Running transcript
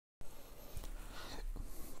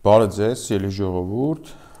Բարը ձեզ, ելի ժողովուրդ,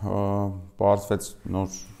 պարզվեց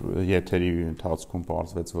նոր եթերի ընթացքում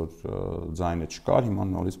պարզվեց, որ ձայնը չկար, հիմա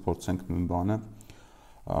նորից փորձենք նույն բանը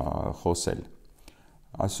խոսել։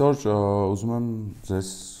 Այսօր ուզում եմ ձեզ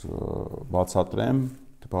բացատրել,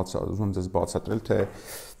 թե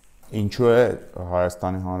ինչու է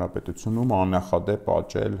Հայաստանի Հանրապետությունում աննախադեպ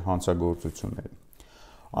աճել հանցագործությունները։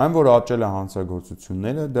 Այն, որ աճել է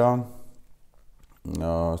հանցագործությունները, դա,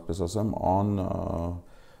 այսպես ասեմ,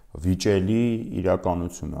 վիճելի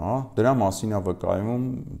իրականություն է, դրա մասին է վկայում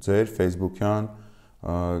ձեր ֆեյսբուքյան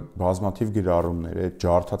բազմաթիվ գրառումներ, այդ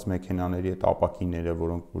ջարդած մեքենաների այդ ապակիները,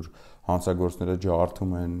 որոնք որ հանցագործները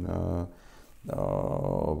ջարդում են,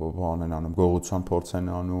 բան են անում, գողության փորձ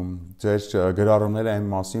են անում, ձեր գրառումները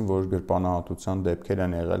այն մասին, որ գրպանահատության դեպքեր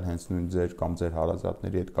են եղել հենց նույն ձեր կամ ձեր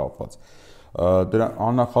հարազատների հետ կապված։ Դրա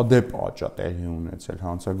աննախադեպ աճ է տեղի ունեցել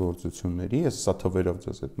հանցագործությունների, ես սա թվերով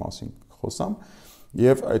ձեզ այդ մասին խոսամ,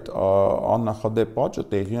 եւ այդ աննախադեպ աճը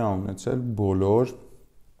տեղի է ունեցել բոլոր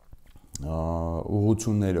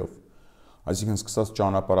ուղղություններով, այսինքն սկսած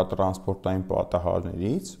ճանապարհատրանսպորտային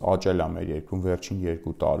պատահարներից, աճել է մեր երկրում վերջին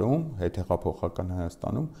 2 տարում, հետհեղափոխական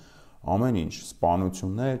Հայաստանում, ամեն ինչ,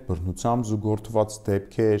 սպանություններ, բռնությամբ զուգորդված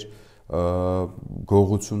դեպքեր,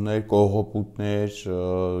 գողություններ, կողոպուտներ,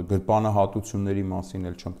 գրպանահատությունների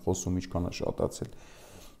մասին էլ չեմ խոսում, ինչքան է շատացել։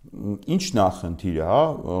 Ինչն է խնդիրը,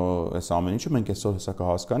 այս ամեն ինչը մենք այսօր հեսա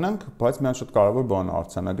կհասկանանք, բայց մի հատ շատ կարևոր բան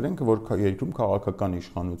արձանագրենք, որ երկրում քաղաքական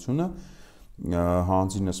իշխանությունը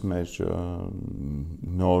հանձինս մեր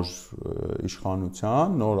նոր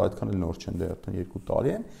իշխանության, նոր այդքան էլ նոր չեն, դեռ 2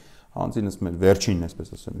 տարի են, հանձինս մեր վերջին,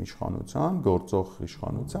 այսպես ասեմ, իշխանության, գործող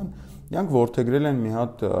իշխանության, իրանք որդեգրել են մի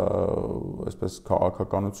հատ այսպես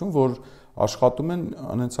քաղաքականություն, որ աշխատում են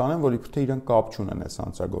անցանեն, որ իբր թե իրանք կապ չունեն այս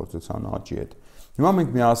հանցագործության աճի հետ։ Հիմա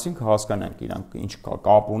մենք միասին կհասկանանք իրանք ինչ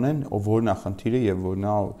կապ ունեն, որն է խնդիրը եւ որն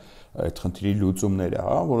է այդ խնդրի լուծումները,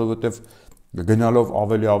 հա, որովհետեւ գնալով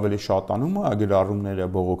ավելի շատանում է գրառումները,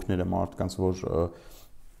 բողոքները մարդկանց, որ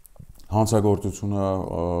հանցագործությունը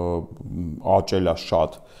աճել է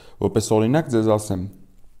շատ, որպես օրինակ ձեզ ասեմ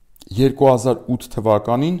 2008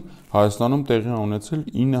 թվականին Հայաստանում տեղի ունեցել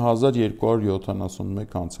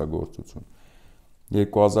 9271 հանցագործություն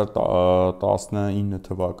 2019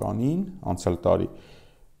 թվականին անցյալ տարի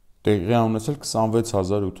տեղի ունեցել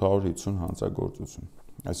 26850 հանցագործություն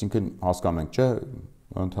այսինքն հասկանում եք չէ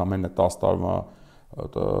ընդամենը 10 տարվա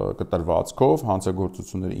կտրվածքով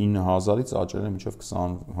հանցագործությունները 9000-ից աճել է մինչև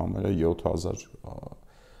 27000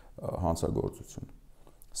 հանցագործություն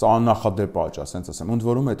սա աննախադեպ աճ է, ասենց ասեմ, ընդ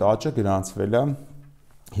որում այդ աճը գրանցվել է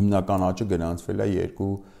հիմնական աճը գրանցվել է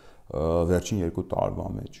վերջին 2 տարվա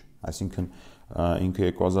մեջ, այսինքն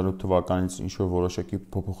ինքը 2008 թվականից ինչ-որ որոշակի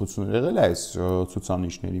փոփոխություններ եղել է այս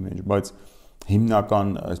ցուցանիշների մեջ, բայց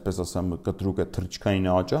հիմնական, այսպես ասեմ, կտրուկ է թռչքային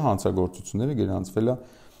աճը հանցագործությունները գրանցվել է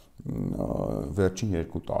վերջին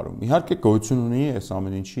 2 տարում։ Իհարկե գոյություն ունի այս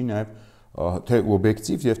ամեն ինչի նաև թե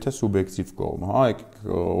օբյեկտիվ եւ թե սուբյեկտիվ կողմ, հա,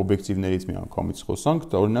 օբյեկտիվներից մի անգամից խոսանք,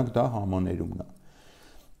 օրինակ դա համաներումն է։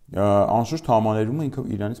 Անշուշտ համաներումը ինքը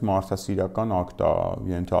իրանից մարդասիրական ակտ է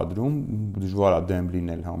ենթադրում, դժվար է դեմ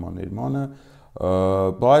լինել համաներմանը,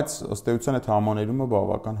 բայց ըստ էության այդ համաներումը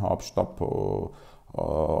բավական հապշտապ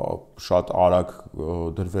շատ արագ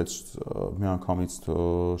դրվեց մի անգամից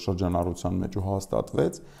շրջանառության մեջ ու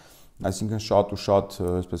հաստատվեց, այսինքն շատ ու շատ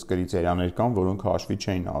այսպես կրիտերիաներ կան, որոնք հաշվի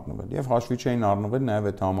չէին առնվել եւ հաշվի չէին առնվել նաեւ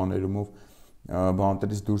այդ համաներումով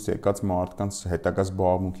բանտերից դուրս եկած մարդկանց հետագա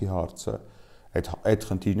զբաղմունքի հարցը այդ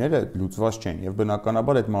խնդիրները լուծված չեն եւ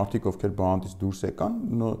բնականաբար այդ մարդիկ ովքեր բանտից դուրս եկան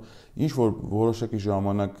ինչ որ որոշակի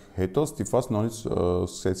ժամանակ հետո ստիպված նորից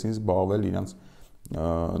սկսեցին զբաղվել իրանց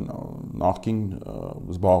նախկին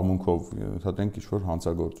զբաղմունքով ընդհանրենք ինչ որ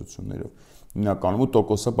հանցագործություններով հիմնականում ու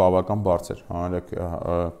տոկոսը բավական բարձր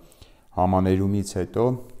համաներումից հետո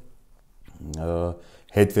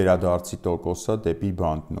հետ վերադարձի տոկոսը դեպի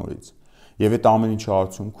բանտ նորից եւ այդ ամեն ինչի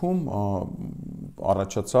արդյունքում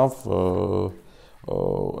առաջացավ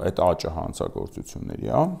այդ աճը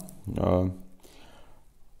հանցագործությունների,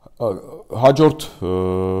 հաջորդ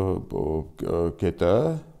կետը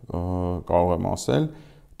կարող եմ ասել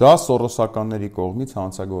դա սորոսականների կողմից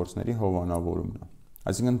հանցագործների հովանավորումն է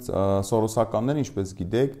այսինքն սորոսականները ինչպես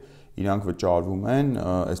գիտեք իրանք վճարվում են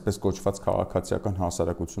այսպես կոչված քաղաքացիական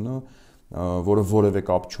հասարակությունը, որը որևէ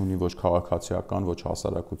կապ չունի ոչ քաղաքացիական, ոչ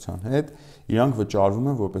հասարակության հետ, իրանք վճարվում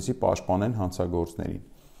են որպեսզի պաշտպանեն հանցագործներին։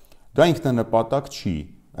 Դա ինքնանպատակ չի,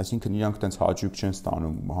 այսինքն իրանք տենց հաճույք չեն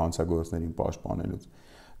ստանում հանցագործներին պաշտպանելուց։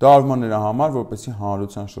 Դա արվում է նրա համար, որպեսզի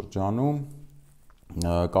հանրության շրջանում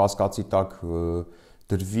կասկածի տակ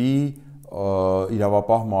դրվի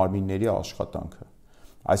իրավապահ մարմինների աշխատանքը։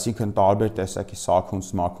 Այսինքն տարբեր տեսակի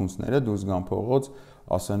սաքունց-մաքունցները դուրս գան փողոց,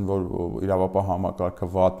 ասեն, որ իրավապահ համակարգը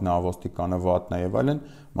վատն է, ոստիկանը վատն է եւ այլն,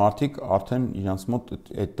 մարդիկ արդեն իրancs մոտ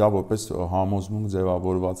այդ դա որպես համոզմունք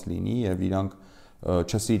ձևավորված լինի եւ իրանք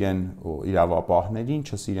չսիրեն իրավապահներին,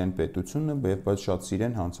 չսիրեն պետությունը, բայց շատ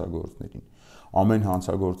սիրեն հանցագործներին։ Ամեն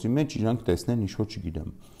հանցագործի մեջ իրանք տեսնեն ինչ-որ,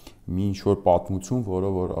 չգիտեմ, մի ինչ-որ պատմություն,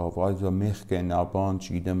 որը որ մեղք է, նա բան,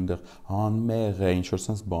 չգիտեմ, այնտեղ հանմեղ է, ինչ-որ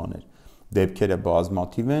sense բաներ։ Դեպքերը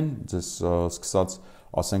բազմաթիվ են, ձեզ սկսած,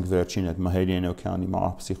 ասենք վերջին այդ Մհերի Էնոքյանի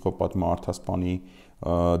պսիխոպատ մարդասպանի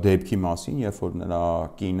դեպքի մասին, երբ որ նրա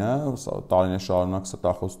կինը տարիներ շարունակ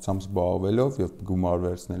ստախոսությամբ զբաղվելով եւ գումար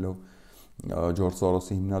վերցնելով Ջորջ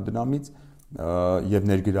Սորոսի հիմնադրամից եւ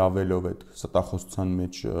ներգրավելով այդ ստախոսության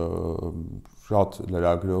մեջ շատ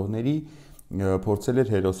լրագրողների փորձել էր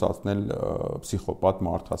հերոսացնել պսիխոպատ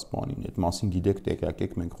մարդասպանին։ Այդ մասին գիտեք, տեղյակ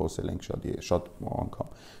եք, մենք խոսել ենք շատ անգամ,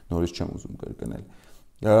 նորից չեմ ուզում կրկնել։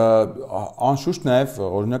 Անշուշտ նաև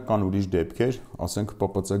օրինակ կան ուրիշ դեպքեր, ասենք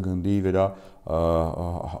ՊՊՑ գնդի վրա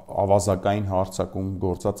ավազակային հարձակում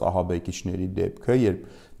գործած ահաբեկիչների դեպքը, երբ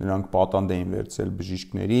նրանք պատանդ էին վերցրել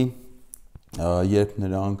բժիշկների, երբ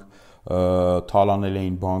նրանք թալանել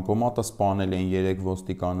էին բանկոմատը, սպանել էին 3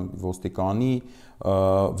 ոստիկանի,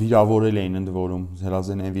 վիրավորել էին ընդ որում,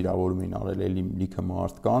 հրազենային վիրավորում էին արել լիքը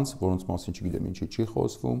մարդկանց, որոնց մասին չգիտեմ ինչի չի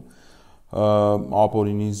խոսվում,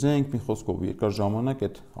 ապօրինի զենք, մի խոսքով երկար ժամանակ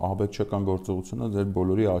այդ ահաբեկչական գործողությունը ձեր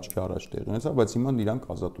բոլորի աչքի առաջ տեղի ունեցավ, բայց հիմա իրանք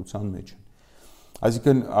ազատության մեջ են։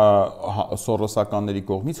 Այսինքն սորոսականների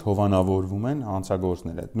կողմից հովանավորվում են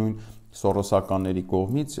հանցագործները։ Այդ նույն սորոսականների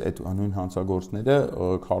կողմից այդ նույն հանցագործները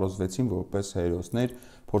քարոզվեցին որպես հերոսներ,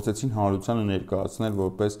 փորձեցին հանրությանը ներկայացնել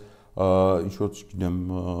որպես ինչ որ չգիտեմ,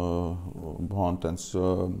 բան տենց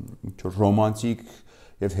ինչ որ ռոմանտիկ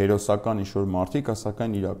եւ հերոսական ինչ-որ մարդիկ,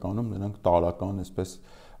 սակայն իրականում նրանք տարական, այսպես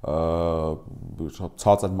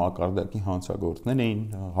ցածր մակարդակի հանցագործներ էին,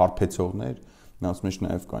 հարբեցողներ, նրանց մեջ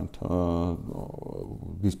նաեւ կային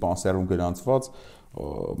դիսպանսերում գրանցված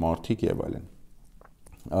մարդիկ եւ այլն։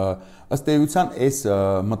 Ըստ էության այս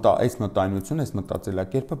մտայնությունը, այս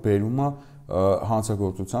մտածելակերպը բերում է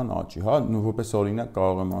հանցագործության աճի, հա, որպես օրինակ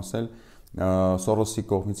կարող եմ ասել Սորոսի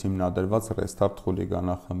կողմից հիմնադրված Restart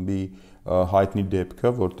խուլիգանախմբի հայտնի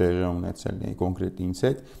դեպքը, որ տեղի ունեցել է կոնկրետ ինձ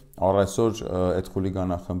հետ, առայսօր այդ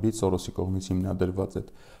խուլիգանախմբից Սորոսի կողմից հիմնադրված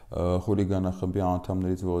այդ խուլիգանախմբի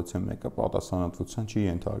անդամներից որից մեկը պատասխանատվության չի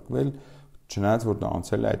ենթարկվել, չնայած որ դա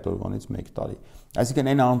անցել է այդ օրվանից 1 տարի։ Այսինքն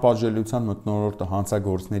այն անպատժելիության մթնոլորտը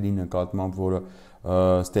հանցագործների նկատմամբ, որը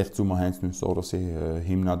ստեղծում է հենց նույն Սորոսի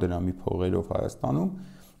հիմնադրամի փողերով Հայաստանում,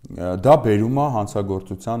 դա բերում է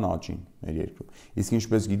հանցագործության աճին մեր երկրում։ Իսկ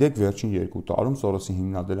ինչպես գիտեք, վերջին 2 տարում Սորոսի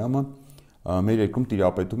հիմնադրամը մեր երկրում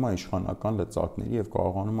տիրապետում է իշխանական լծակների եւ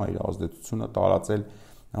կարողանում է իր ազդեցությունը տարածել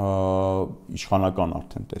իշխանական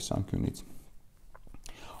արդեն տեսանկյունից։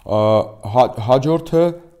 Հաջորդ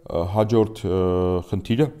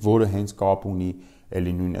խնդիրը, որը հենց կապ ունի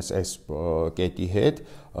էլի նույնս այս կետի հետ,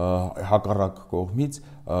 հակառակ կողմից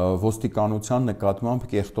ոստիկանության նկատմամբ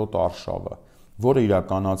կեղտոտ արշավը, որը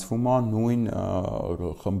իրականացվում է նույն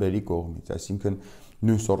խմբերի կողմից, այսինքն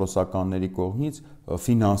նույն սորոսականների կողմից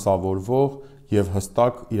ֆինանսավորվող եւ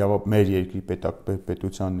հստակ մեր երկրի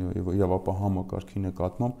պետության իրավապահ համակարգի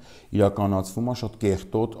նկատմամբ իրականացվում է շատ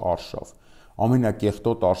կեղտոտ արշավ։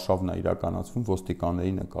 Ամենակեղտոտ արշավն է իրականացվում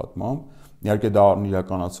ոստիկանների նկատմամբ, իհարկե դա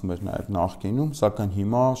իրականացվում էր նաեւ նախկինում, սակայն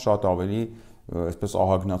հիմա շատ ավելի այսպես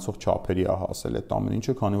ահագնացող չափերի է հասել այդ ամեն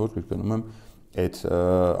ինչը, քանի որ կրկնում եմ այդ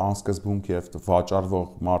անսկզբունք եւ վաճառվող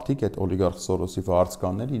մարդիկ, այդ օլիգարխ Սորոսի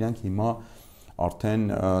վարձկանները, իրենք հիմա արդեն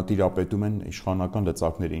տիրապետում են իշխանական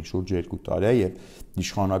լծակներին շուրջ 2 տարի է եւ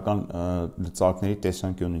իշխանական լծակների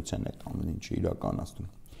տեսանկյունից են այդ ամեն ինչը իրականացնում։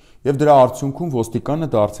 Եվ դրա արդյունքում ոստիկանը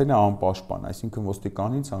դարձել է անպաշտպան, այսինքն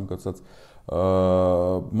ոստիկանին ցանկացած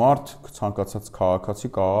մարդ, ցանկացած քաղաքացի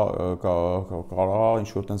կարա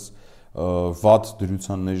ինչ-որ տես վատ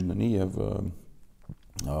դրության մեջ դնի եւ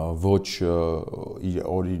ոչ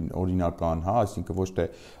օրինական, հա, այսինքն ոչ թե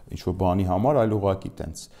ինչ-որ բանի համար, այլ ուղղակի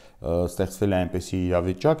տենց ստեղծվել է այնպեսի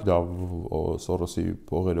իրավիճակ, դա Սորոսի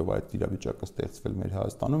փողերով այդ իրավիճակը ստեղծվել մեր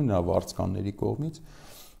Հայաստանում, նրա վարձկանների կողմից,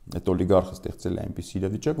 այդ օլիգարխը ստեղծել է այնպիսի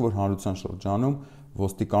իրավիճակ, որ հանրության շրջանում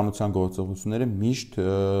ոստիկանության գործողությունները միշտ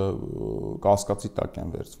կասկածի տակ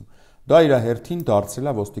են վերցվում։ Դա իր հերթին դարձել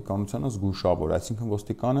է ոստիկանությանը զգուշավոր, այսինքն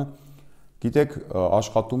ոստիկանը, գիտեք,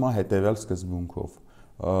 աշխատում է հետևյալ սկզբունքով,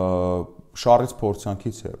 շարից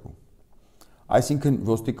փորձանքից հեռու։ Այսինքն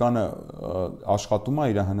ոստիկանը աշխատում է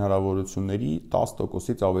իր հնարավորությունների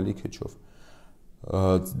 10%-ից ավելի քիչով։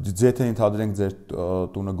 Եթե ընդհանրենք ձեր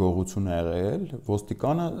տունը գողություն է եղել,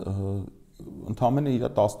 ոստիկանը ընդամենը իր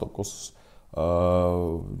 10%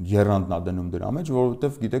 երանդն է դնում դրա մեջ,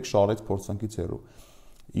 որովհետև գիտեք շարեց փորձանքից հեռու։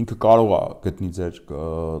 Ինքը կարող է գտնի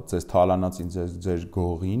ձեզ թալանածին, ձեր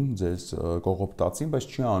գողին, ձեզ կողոպտածին, բայց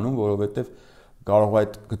չի անում, որովհետև կարող է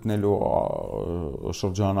այդ գտնելու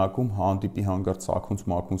շրջանակում հանդիպի հանգարց ցակունց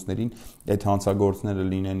մակունցներին, այդ հանցագործները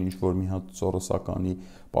լինեն ինչ-որ մի հատ սորոսականի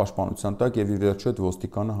պաշտպանության տակ եւ ի վերջո այդ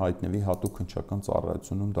ոստիկանը հայտնվի հատուկ հնչական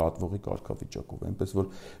ծառայությունում դատվողի կարգավիճակով։ Այնպես որ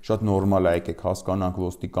շատ նորմալ է եկեք հասկանանք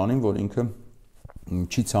ոստիկանին, որ ինքը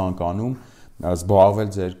չի ցանկանում զբաղվել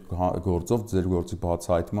ձեր գործով, ձեր գործի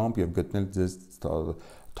բացահայտմամբ եւ գտնել ձեզ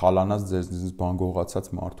թալանած ձեզ բան գողացած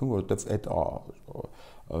մարդուն, որովհետեւ այդ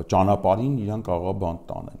ճանապարհին իրան կարող բան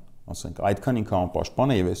տանեն, ասենք, այդքան ինքը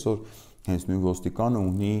անպաշտպան է եւ այսօր հենց նույն ոստիկանը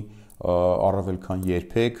ունի առավել քան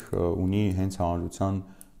երբեք ունի հենց հանրության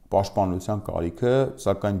պաշտպանության կարիքը,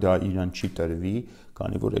 սակայն դա իրան չի տրվի,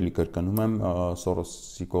 քանի որ էլի կրկնում եմ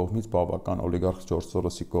Սորոսի կողմից բավական օլիգարխ Ջորջ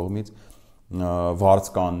Սորոսի կողմից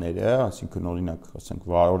վարձկանները, այսինքն օրինակ, ասենք,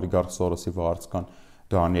 օլիգարխ Սորոսի վարձկան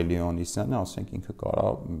Դանիել Լեոնիսյանը, ասենք, ինքը կարա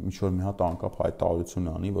ինչ-որ մի հատ անկապ հայտարարություն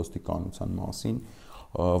անի ոստիկանության մասին,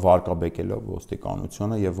 վարկաբեկելով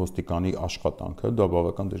ոստիկանությունը եւ ոստիկանի աշխատանքը, դա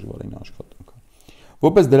բավական դժվարին աշխատանք է։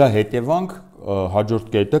 Որպես դրա հետևանք հաջորդ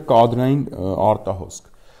կետը կադրային արտահոսք։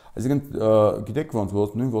 Այսինքն, գիտեք ոնց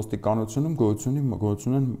նույն ոստիկանությունում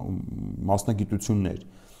գոյություն են մասնագիտություններ։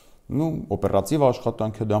 Օպերատիվ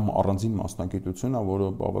աշխատանքը դա առանձին մասնագիտություն է, որը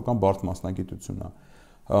բավական բարդ մասնագիտություն է։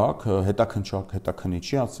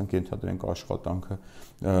 Հետաքննչի, ասենք, ենթադրենք աշխատանքը,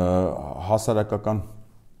 հասարակական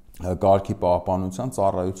կարգի պահպանության,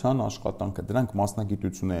 ծառայության աշխատանքը, դրանք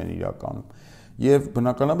մասնագիտություններ են իրականում։ Եվ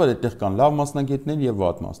բնականաբար այդտեղ կան լավ մասնագետներ եւ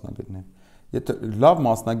վատ մասնագետներ։ Եթե լավ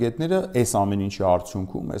մասնագետները այս ամեն ինչի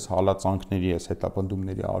արդյունքում, այս հալածանքների, այս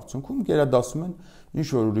հետապնդումների արդյունքում գերադասում են ինչ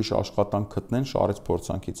որ ուրիշ աշխատանք գտնեն շարից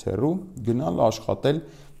փորձանքից հեռու, գնալ աշխատել,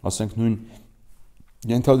 ասենք նույն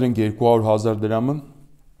ենթադրենք 200,000 դրամը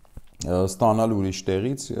ստանալ ուրիշ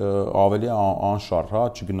տեղից ավելի անշարժ, հա,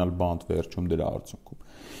 չգնալ բանտ վերջում դրա արդյունքում։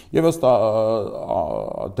 Եվ ըստ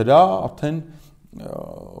դրա արդեն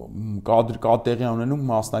տեղի ունենում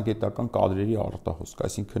մասնագիտական կադրերի արտահոսք,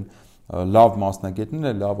 այսինքն լավ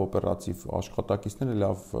մասնագետները, լավ օպերատիվ աշխատակիցները,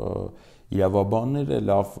 լավ իրավաբանները,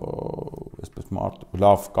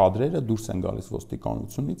 լավ կադրերը դուրս են գալիս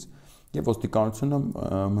ոստիկանությունից եւ ոստիկանությունը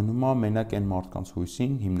մնում է մենակ այն մարդկանց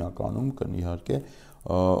հույսին հիմնականում կն իհարկե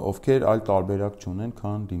ովքեր այլ տարբերակ չունեն,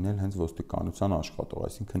 քան լինել հենց ոստիկանության աշխատող,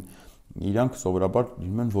 այսինքն իրանք սովորաբար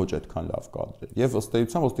լինում են ոչ այդքան լավ կադրեր եւ ըստ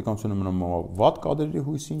էության ոստիկանությունը մնում է վատ կադրերի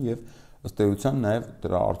հույսին եւ ըստ էության նաեւ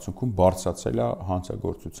դրա արդյունքում բարձրացել է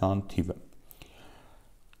հանցագործության թիվը։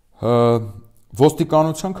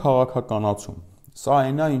 Ոստիկանության քաղաքականացում, սա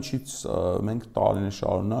այն է, ինչից մենք տարիներ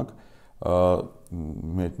շարունակ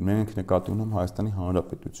մենք նկատի ունենք Հայաստանի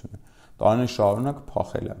Հանրապետությունը, տարիներ շարունակ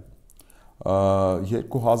փախել է։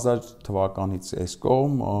 2000 թվականից այս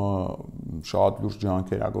կողմ շատ լուրջ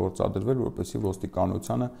ջանքեր ա գործադրվել, որպեսզի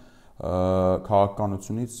ոստիկանությունը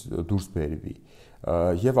քաղաքականությունից դուրս բերվի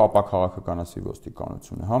եւ ապա քաղաքականացվի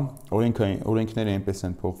ոստիկանությունը, հա։ Օրենքները այնպես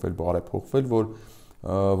են փոխվել, բարեփոխվել, որ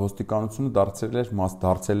ոստիկանությունը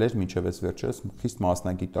դարձել էր մինչև այս վերջերս խիստ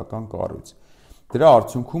մասնագիտական կառույց։ Դրա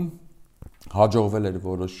արդյունքում հաջողվել էր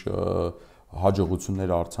որոշ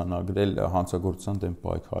հաջողություններ արձանագրել հանցագործության դեմ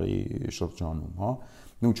պայքարի շրջանում, հա։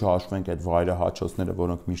 Նու չհաշվենք այդ վայրահաչոցները,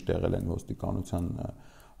 որոնք միշտ եղել են ոստիկանության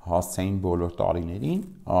հասցեին բոլոր տարիներին,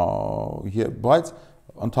 բայց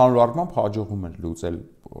ընդհանուր առմամբ հաջողում էր լուծել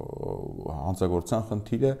հանցագործության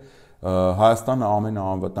խնդիրը։ Հայաստանը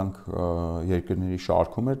ամենաանվտանգ երկրների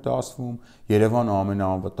շարքում էր դասվում, Երևանը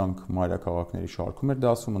ամենաանվտանգ մայրաքաղաքների շարքում էր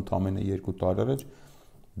դասվում, ընդամենը 2 տարի առաջ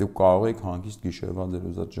դուք կարող եք հանգիստ գիշերվա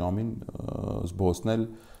 0:00 ժամին զբոսնել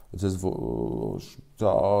ձեզ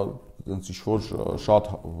ինչ-որ շատ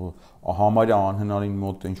համարյա անհնարին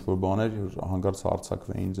մոտ ինչ-որ բաներ հանգարց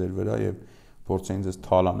հարձակվեին ձեր վրա եւ փորձեին ձեզ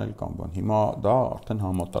թալանել կամ բան։ Հիմա դա արդեն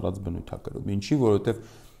համատարած բնույթ է կրում։ Ինչի, որովհետեւ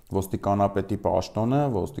ոստիկանապետի պաշտոնը,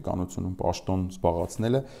 ոստիկանությունում պաշտոն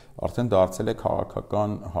զբաղացնելը արդեն դարձել է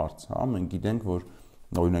քաղաքական հարց, հա։ Մենք գիտենք, որ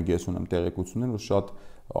օրինակ ես ունեմ տեղեկություններ, որ շատ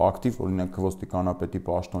ակտիվ օրինակ ոստիկանապետի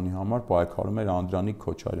պաշտոնի համար պայքարում էր Անդրանիկ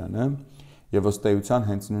Քոչարյանը եւ ըստ էության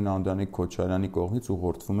հենց նույն Անդրանիկ Քոչարյանի կողմից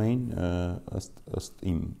ուղղորդվում էին ըստ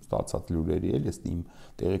իմ ստացած լուրերի, ըստ իմ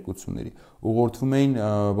տեղեկությունների, ուղղորդվում էին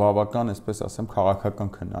բավական, այսպես ասեմ,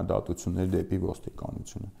 քաղաքական քննադատություններ դեպի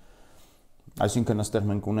ոստիկանությունը։ Այսինքն այստեղ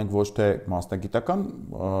մենք ունենք ոչ թե մասնագիտական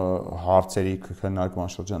հարցերի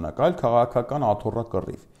քննարկման շրջանակ, այլ քաղաքական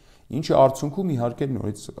աթոռակռիվ, ինչի արդյունքում իհարկե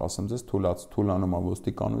նորից ասեմ ձեզ թուլանում է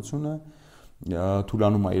ոստիկանությունը,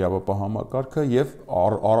 թուլանում է իրավապահ համակարգը եւ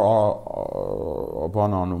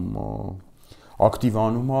բանանում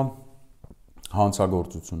ակտիվանում է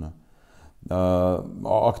հանցագործությունը,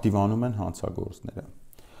 ակտիվանում են հանցագործները։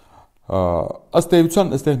 Ըստ էության,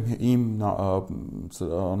 այստեղ իմ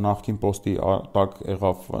նախքին պոստի տակ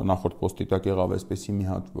եղավ, նախորդ պոստի տակ եղավ այսպեսի մի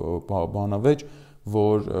հատ բանավեճ,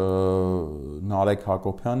 որ Նարեկ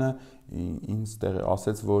Հակոբյանը ինձ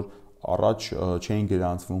ասեց, որ առաջ չէին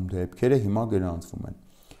գրանցվում դեպքերը, հիմա գրանցվում են։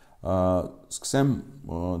 Սկսեմ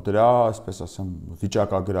դրա, այսպես ասեմ,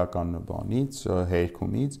 վիճակագրական բանից,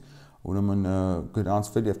 հերքումից, ուրեմն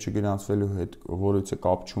գրանցվել եւ չգրանցվելու հետ որևէ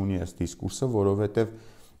կապ չունի այս դիսկուրսը, որովհետեւ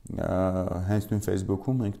հենց նույն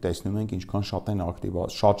Facebook-ում մենք տեսնում ենք ինչքան շատ են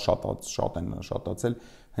շատ են շատացել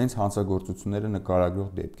հենց հանցագործությունները նկարագրող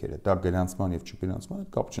դեպքերը։ Դա գրանցման եւ չգրանցման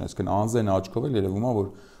հետ կապ չունի, այսինքն անձեն աչքով էլ երևում է, որ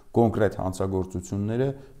կոնկրետ հանցագործությունները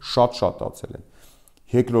շատ շատացել են։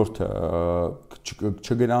 Երկրորդը,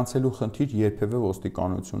 չգրանցելու խնդիր երբևէ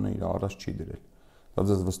ոստիկանությունը իր առաջ չի դրել։ Դա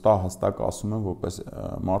ձեզ հստակ ասում եմ, որպես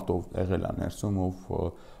մարդ ով եղել է ներսում, ով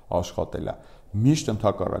աշխատել է։ Միշտ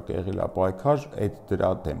ընդհակառակը եղել է պայքար այդ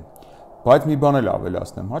դրա դեմ։ Բայց մի բան էլ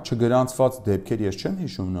ավելացնեմ, հա, չգրանցված դեպքեր ես չեմ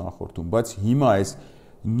հիշում նախորդում, բայց հիմա այս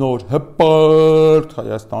նոր հպարտ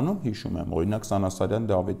Հայաստանում հիշում եմ, օրինակ Սանասարյան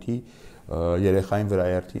Դավիթի երեխային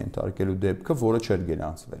վրայերթի ենթարկելու դեպքը, որը չէր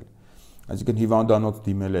գրանցվել։ Այսինքն հիվանդանոց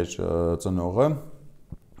դիմել էր ծնողը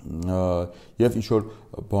եւ ինչ որ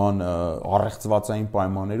բան առեղծվածային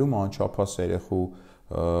պայմաններում անչափահաս երեխու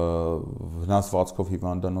վնասվածքով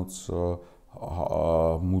հիվանդանոց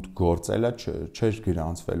մուտք գործելը չէր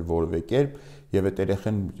գրանցվել որևէ կերպ եւ այդ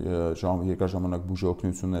երեխան երկար ժամանակ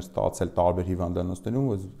բուժօգնություններ ստացել տարբեր հիվանդանոցներում,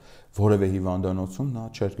 որևէ հիվանդանոցում նա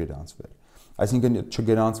չէր գրանցվել։ Այսինքն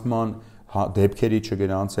չգրանցման դեպքերի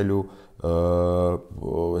չգրանցելու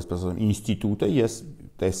այսպես ասեմ ինստիտուտը ես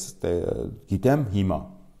գիտեմ հիմա։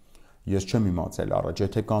 Ես չեմ իմացել առաջ,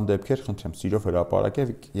 եթե կան դեպքեր, խնդրեմ սիրով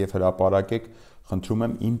հրապարակեք եւ հրապարակեք, խնդրում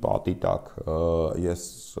եմ իմ պատի տակ։ Ես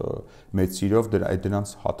մեծ սիրով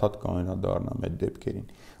դրանց հաթաթ կանոնադառնամ այդ դեպքերին։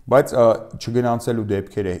 Բայց չգրանցելու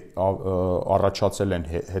դեպքերը առաջացել են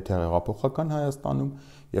հետհեղափոխական Հայաստանում,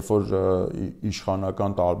 երբ որ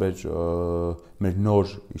իշխանական տարբեր մեր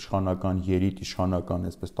նոր իշխանական երիտ իշխանական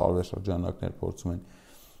այսպես տարբեր շրջանակներ փորձում են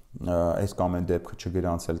այս կամ այն դեպքը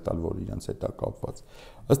չգրանցել տալ, որ իրենց հետ է կապված։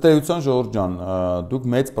 Ըստ էության Ժողովուրդ ջան, դուք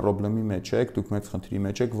մեծ խնդրի մեջ եք, դուք մեծ խնդրի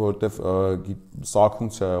մեջ եք, որովհետև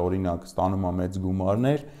սակունցը օրինակ ստանում է մեծ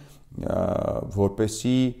գումարներ,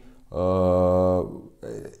 որպեսզի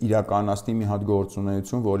իրականացնի մի հատ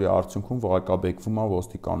գործունեություն, որի արդյունքում վարկաբեկվում է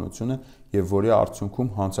ոստիկանությունը եւ որի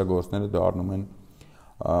արդյունքում հանցագործները դառնում են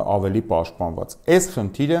ավելի պաշտպանված։ Այս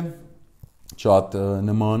խնդիրը շատ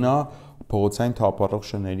նման է փողոցային թափառող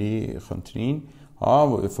շների խնդրին, հա,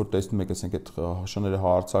 երբ որ տեսնում եք, ասենք այդ շները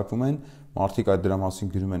հարձակվում են, մարդիկ այդ դրա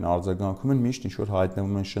մասին գրում են, արձագանքում են, միշտ ինչ որ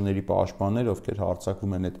հայտնվում են շների պաշտպաններ, ովքեր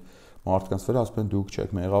հարձակվում են այդ մարդկանց վրա, ասում են դուք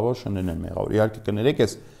չեք մեղավոր, շներն են մեղավոր։ Իհարկե կներեք,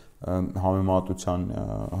 այս համեմատության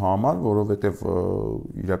համար, որովհետև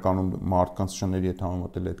իրականում մարդկանց շների հետ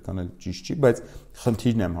համեմատել այդքան էլ ճիշտ չի, բայց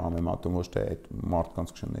խնդիրն եմ համեմատում, ոչ թե այդ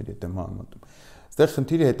մարդկանց շների հետ եմ համեմատում։ Այստեղ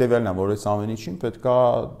խնդիրը հետևյալն է, որ այս ամեն ինչին պետք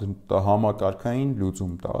է համակարգային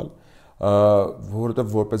լուծում տալ, որովհետև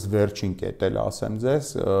որպես վերջին կետ էլ ասեմ ձեզ,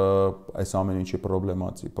 այս ամեն ինչի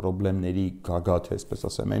խնդիրների գագաթը, այսպես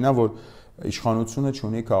ասեմ, այնա, որ իշխանությունը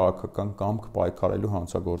չունի քաղաքական կամք պայքարելու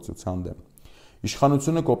հանցագործության դեմ։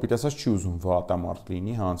 Իշխանությունը կոպիտ ասած չի ուզում վատամարդ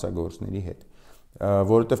լինի հանցագործների հետ,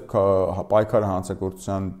 որովհետև պայքարը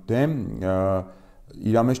հանցագործության դեմ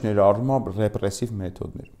իր մեջ ներառում է ռեպրեսիվ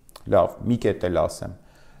մեթոդներ։ Լավ, մի կետ էլ ասեմ։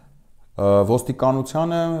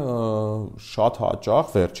 Ոստիկանությանը շատ հաճախ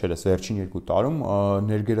վերջին 2 տարում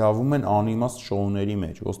ներգրավում են անիմաստ շոուների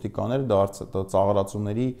մեջ։ Ոստիկանները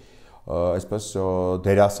ծաղրացումների, այսպես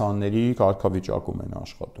դերասանների կարգավիճակում են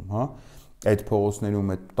աշխատում, հա։ Այդ փողոցներում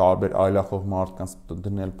այդ տարբեր այլախոհ մարդկանց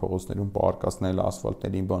դնել փողոցներում պարկասնել,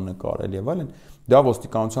 ասֆալտներին բան նկարել եւ այլն, դա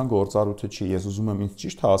ոստիկանության գործառույթը չի։ Ես ուզում եմ ինձ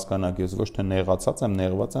ճիշտ հասկանաք, ես ոչ թե նեղացած եմ,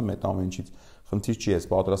 նեղված եմ այդ ամեն ինչից։ Խնդիր չի, ես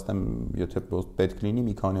պատրաստ եմ, եթե պետք լինի,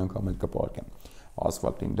 մի քանի անգամ էլ կպարկեմ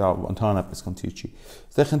ասֆալտին, դա ընդհանրապես խնդիր չի։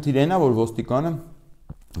 Այստեղ խնդիրը այն է, որ ոստիկանը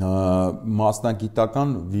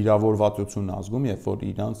մասնագիտական վիրավորվածություն ազգում, երբ որ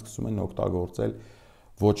իրանց սկսում են օգտագործել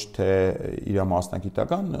ոչ թե իր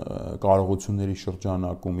մասնագիտական կարողությունների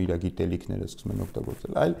շրջանակում իր գիտելիքները սկսում են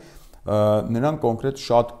օգտագործել, այլ նրանք կոնկրետ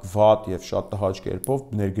շատ վատ եւ շատ տհաճ կերպով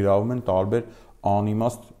ներգրավում են տարբեր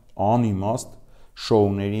անիմաստ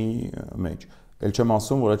շոուների մեջ։ Էլ չեմ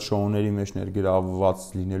ասում, որ այդ շոուների մեջ ներգրավված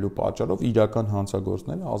լինելու պատճառով իրական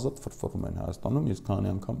հանցագործները ազատ ֆրֆռում են Հայաստանում, ես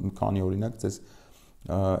քանի օրինակ ձեզ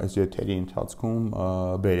այս եթերի ընթացքում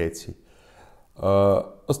բերեցի։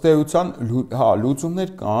 Ըստ էության, հա,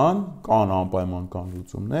 լուծումներ կան անպայման կան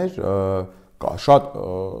լուծումներ, շատ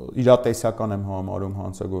իրատեսական եմ համարում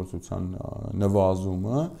հանցագործության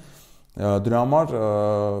նվազումը, դրա համար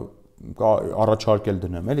առաջարկել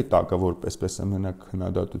դնեմ էլի տակը, որպես մենակ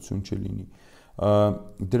քննադատություն չլինի։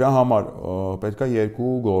 Դրա համար պետք է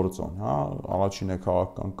երկու գործոն, հա, առաջինը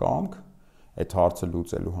քաղաքական կամք այդ հարցը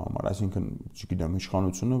լուծելու համար, այսինքն, չգիտեմ,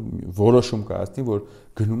 իշխանությունը որոշում կայացնի, որ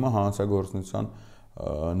գնում է հանցագործության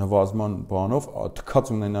նվազման բանով,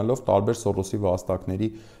 թքած ունենալով տարբեր Սորոսի վաստակների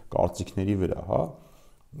կարծիքների վրա, հա,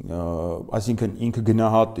 այսինքն ինքը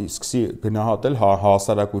սկսի գնահատել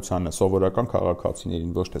հասարակությանը, սովորական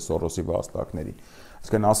քաղաքացիներին, ոչ թե Սորոսի վաստակներին,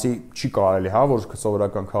 այսինքն ասի չի կարելի, հա, որ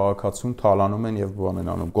սովորական քաղաքացուն թալանում են եւ բան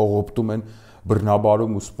են անում, կողոպտում են,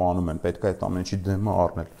 բռնաբարում ու սպանում են, պետք է այդ ամենի դեմը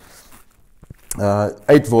առնել։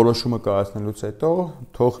 Այդ որոշումը կայացնելուց հետո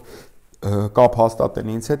թող կապ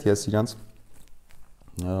հաստատեն ինձ հետ, ես իրանց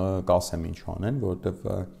կասեմ ինչ անեն, որովհետև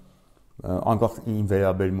անկախ իմ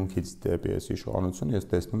վերաբերմունքից դեպի այս իշխանություն ես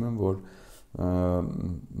տեսնում եմ, որ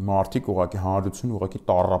մարդիկ ուղղակի հանրությունը ուղղակի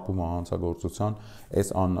տառապում է հանցագործության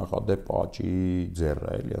այս աննախադեպ աճի ձեռը,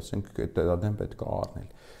 էլի, ասենք դա դեմ պետք է առնել։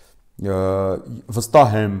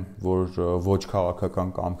 Վստահ եմ, որ ոչ քաղաքական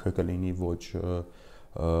կամքը կլինի, ոչ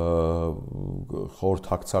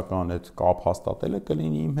խորհրդակցական այդ կապ հաստատելը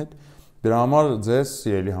կլինի իմ հետ, դրա համար ձեզ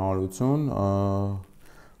սիրելի հանրություն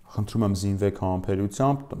խնդրում եմ զինվեք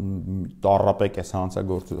համբերությամբ, տառապեք այս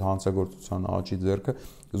հանցագործության աճի ձեռքը,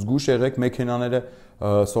 զգույշ եղեք մեքենաները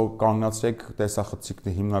կանգնացրեք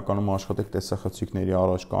տեսախցիկների, հիմնականում աշխատեք տեսախցիկների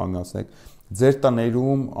առաջ կանգնացնեք, ձեր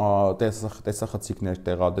տներում տեսախցիկներ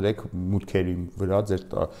տեղադրեք մուտքերի վրա, ձեր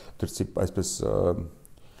դրսի այսպես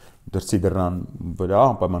դրսի դռան վրա,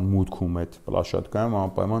 անպայման մուտքում այդ պլաշատկայում,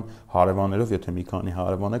 անպայման հարևաններով, եթե մի քանի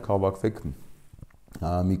հարևան եք, հավաքվեք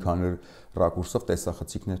մի քանի ռակուրսով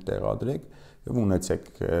տեսախցիկներ տեղադրեք եւ ունեցեք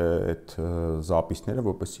այդ զապիսները,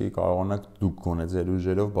 որպեսզի կարողանաք դուք գոնե ձեր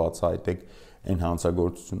ուժերով բացահայտեք այն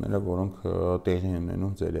հանցագործությունները, որոնք տեղի են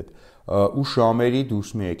ունենում ձեր հետ։ Ու շամերի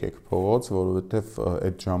դուրս մի եկեք փողոց, որովհետեւ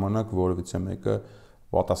այդ ժամանակ որևիցե մեկը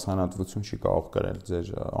պատասխանատվություն չի կարող կրել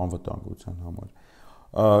ձեր անվտանգության համար։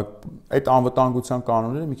 Այդ անվտանգության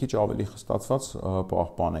կանոնները մի քիչ ավելի խստացված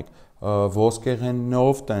պահպանեք,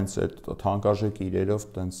 ոսկեղենով, տենց այդ թանկարժեք իրերով,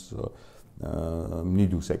 տենց մի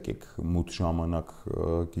դուս եկեք մութ ժամանակ,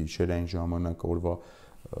 գիշերային ժամանակ օրվա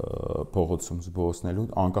փողոցում զբոսնելու,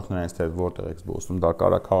 անկախ նրանից թե որտեղ եք զբոսնում, դա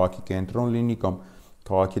կարող է քաղաքի կենտրոն լինի կամ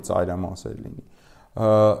քաղաքի ծայրամասեր լինի։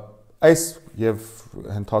 Այս եւ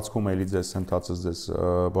ընթացքում էլի ձեզ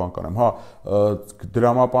բան կանեմ, հա,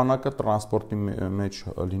 դրամապանակը տրանսպորտի մեջ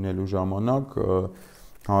լինելու ժամանակ,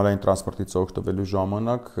 հանրային տրանսպորտից օգտվելու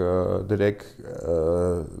ժամանակ դրեք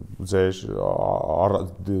ձեր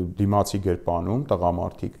դիմացի գրպանում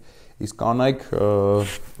տղամարդիկ, իսկ կանայք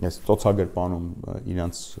այս ծոցագրպանում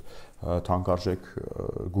իրենց թանկարժեք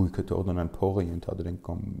գույքը թող դնեն փողը ենթադրենք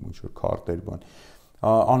կամ ինչ որ քարտեր բան,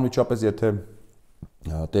 անմիջապես եթե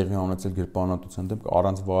տեղի ունեցել գրպանատության դեմ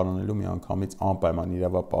առանց վարանելու միանգամից անպայման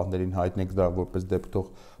իրավապահներին հայտնեք դա որպես դեպք թող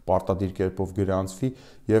պարտադիր կերպով գրանցվի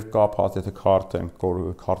եւ կապ հատ եթե քարտ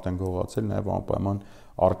են գողացել նաեւ անպայման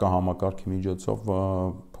արկա համակարգի միջոցով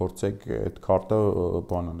փորձեք այդ քարտը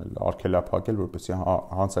բան անել արգելափակել որպեսզի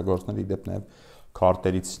հանցագործները իդեպ նաեւ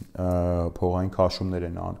քարտերից փողային քաշումներ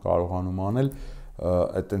են կարողանում անել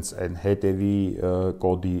այտենց այն հետևի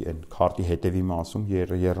կոդի այն քարտի հետևի մասում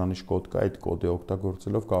երանիշ կոդ կա այդ կոդը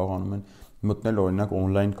օգտագործելով կարողանում են մտնել օրինակ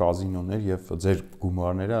on-line կազինոներ եւ ձեր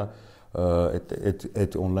գումարները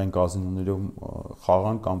այդ on-line կազինոներում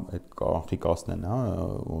խաղան կամ այդ կանխիկացնեն, հա,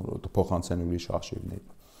 փոխանցեն ուրիշ արխիվների։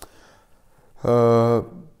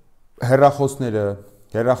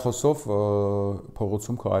 Հեռախոսով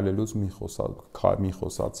փողոցում քայլելուց մի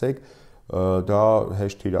խոսացեք դա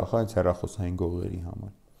հեշտ թիրախ է այս հեռախոսային գողերի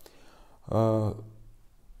համար։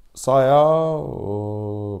 Սա է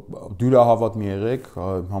դյուրահավատ մի եղեք,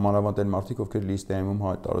 համանավանդ են մարդիկ, ովքեր լիստայում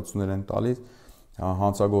հայտարարություններ են տալիս,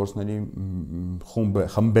 հանցագործների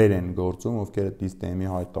խմբեր են գործում, ովքեր այդ լիստայումի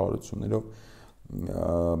հայտարարություններով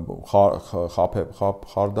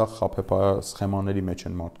խարդախ խափեփայ սխեմաների մեջ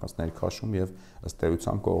են մարդկանց ներքաշում եւ ըստ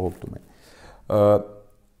էության կողոպտում են։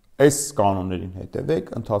 Այս կանոններին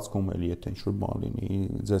հետևեք, ընթացքում էլի եթե ինչ-որ բան լինի,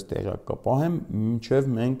 ձեզ տեղյակ կպահեմ,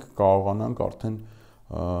 մինչև մենք կարողանանք արդեն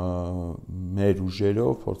մեր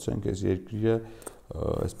ուժերով փորձենք այս երկրը,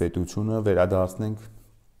 այս պետությունը վերադարձնենք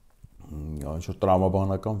ինչ-որ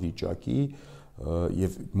տրամաբանական վիճակի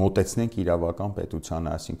եւ մոտեցնենք իրավական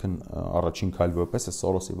պետությանը, այսինքն առաջին քայլ որպես է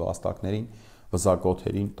Սորոսի վաստակներին,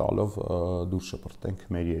 վզակոթերին տալով դուրս շպրտենք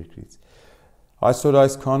մեր երկրից։ Այսօր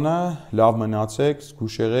այսքանը, լավ մնացեք,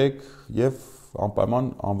 զգուշ եղեք եւ անպայման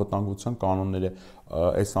անվտանգության կանոնները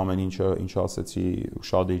այս ամեն ինչը ինչ ասեցի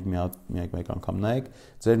ուշադիր մեկ անգամ նայեք,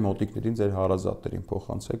 ձեր մոտիկներին, ձեր հարազատներին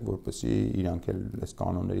փոխանցեք, որպեսզի իրանք էլ այս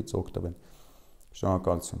կանոններից օգտվեն։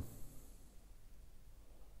 Շնորհակալություն։